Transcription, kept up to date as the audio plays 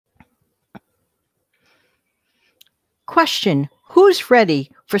Question: who's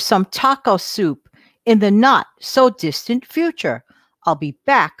ready for some taco soup in the not so distant future? I'll be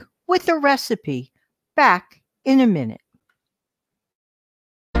back with the recipe back in a minute.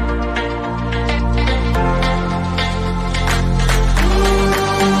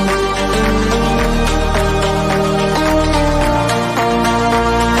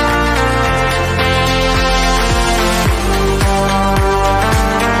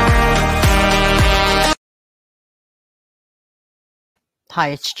 Hi,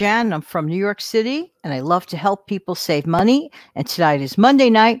 it's Jan. I'm from New York City, and I love to help people save money. And tonight is Monday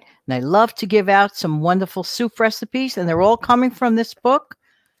night, and I love to give out some wonderful soup recipes, and they're all coming from this book.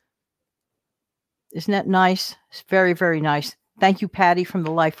 Isn't that nice? It's very, very nice. Thank you, Patty, from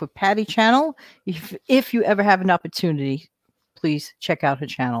the Life with Patty channel. If you ever have an opportunity, please check out her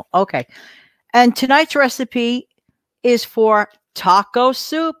channel. Okay. And tonight's recipe is for taco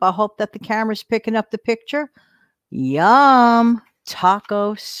soup. I hope that the camera's picking up the picture. Yum.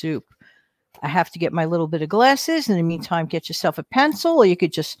 Taco soup. I have to get my little bit of glasses. In the meantime, get yourself a pencil, or you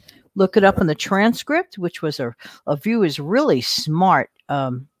could just look it up in the transcript, which was a view is really smart.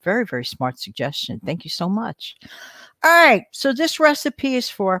 Very, very smart suggestion. Thank you so much. All right. So this recipe is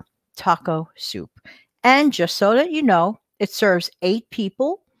for taco soup. And just so that you know, it serves 8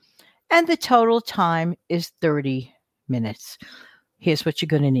 people, and the total time is 30 minutes. Here's what you're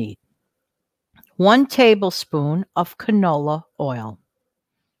going to need. 1 tablespoon of canola oil,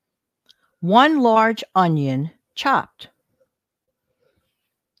 1 large onion chopped,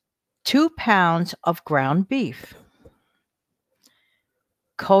 2 pounds of ground beef,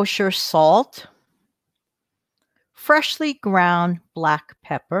 kosher salt, freshly ground black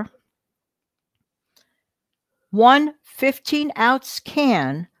pepper, 1 15-ounce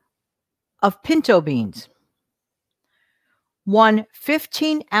can of pinto beans, 1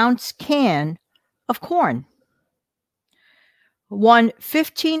 15-ounce can of corn, 1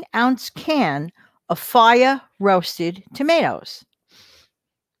 15-ounce can of fire roasted tomatoes,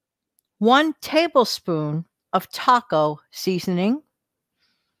 1 tablespoon of taco seasoning,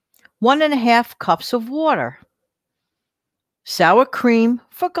 1½ cups of water, sour cream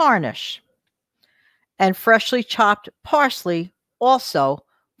for garnish, and freshly chopped parsley also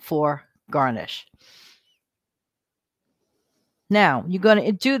for garnish. Now, you're going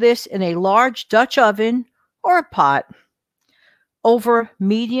to do this in a large Dutch oven or a pot. Over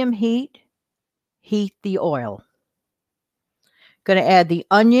medium heat, heat the oil. Going to add the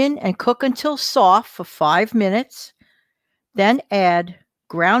onion and cook until soft for 5 minutes. Then add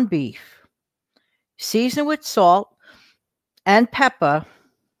ground beef. Season with salt and pepper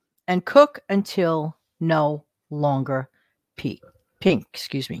and cook until no longer pink.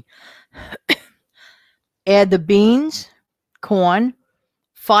 Excuse me. Add the beans, corn,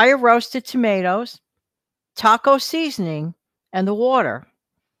 fire roasted tomatoes, taco seasoning, and the water.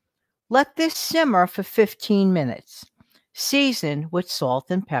 Let this simmer for 15 minutes. Season with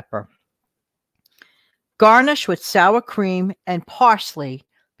salt and pepper. Garnish with sour cream and parsley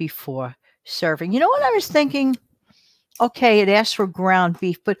before serving. You know what I was thinking? Okay, it asks for ground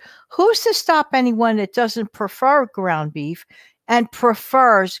beef, but who's to stop anyone that doesn't prefer ground beef and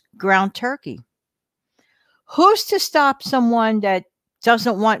prefers ground turkey? Who's to stop someone that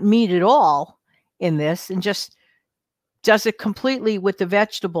doesn't want meat at all in this and just does it completely with the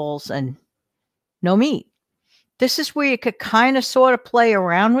vegetables and no meat? This is where you could kind of sort of play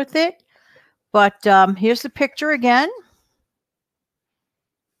around with it. But here's the picture again.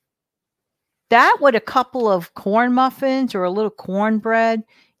 That with a couple of corn muffins or a little cornbread,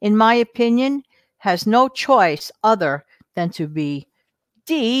 in my opinion, has no choice other than to be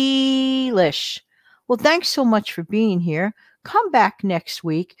delish. Well, thanks so much for being here. Come back next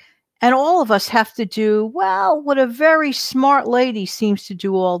week. And all of us have to do, well, what a very smart lady seems to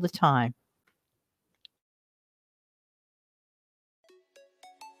do all the time.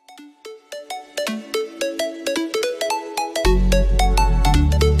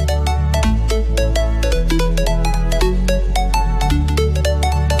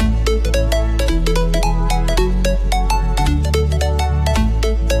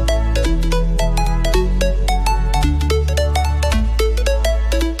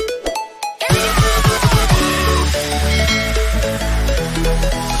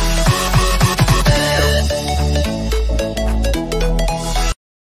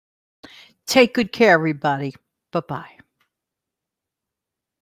 Take good care, everybody. Bye-bye.